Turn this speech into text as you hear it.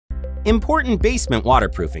Important basement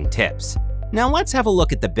waterproofing tips. Now let's have a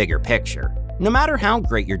look at the bigger picture. No matter how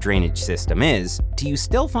great your drainage system is, do you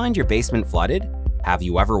still find your basement flooded? Have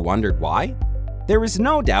you ever wondered why? There is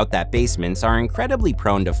no doubt that basements are incredibly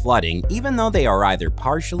prone to flooding even though they are either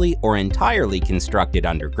partially or entirely constructed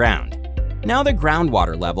underground. Now the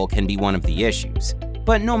groundwater level can be one of the issues,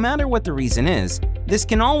 but no matter what the reason is, this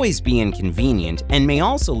can always be inconvenient and may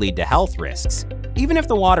also lead to health risks. Even if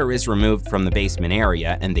the water is removed from the basement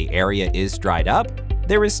area and the area is dried up,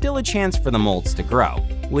 there is still a chance for the molds to grow,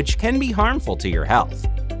 which can be harmful to your health.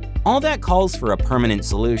 All that calls for a permanent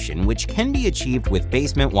solution which can be achieved with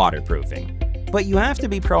basement waterproofing. But you have to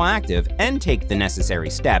be proactive and take the necessary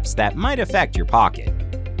steps that might affect your pocket.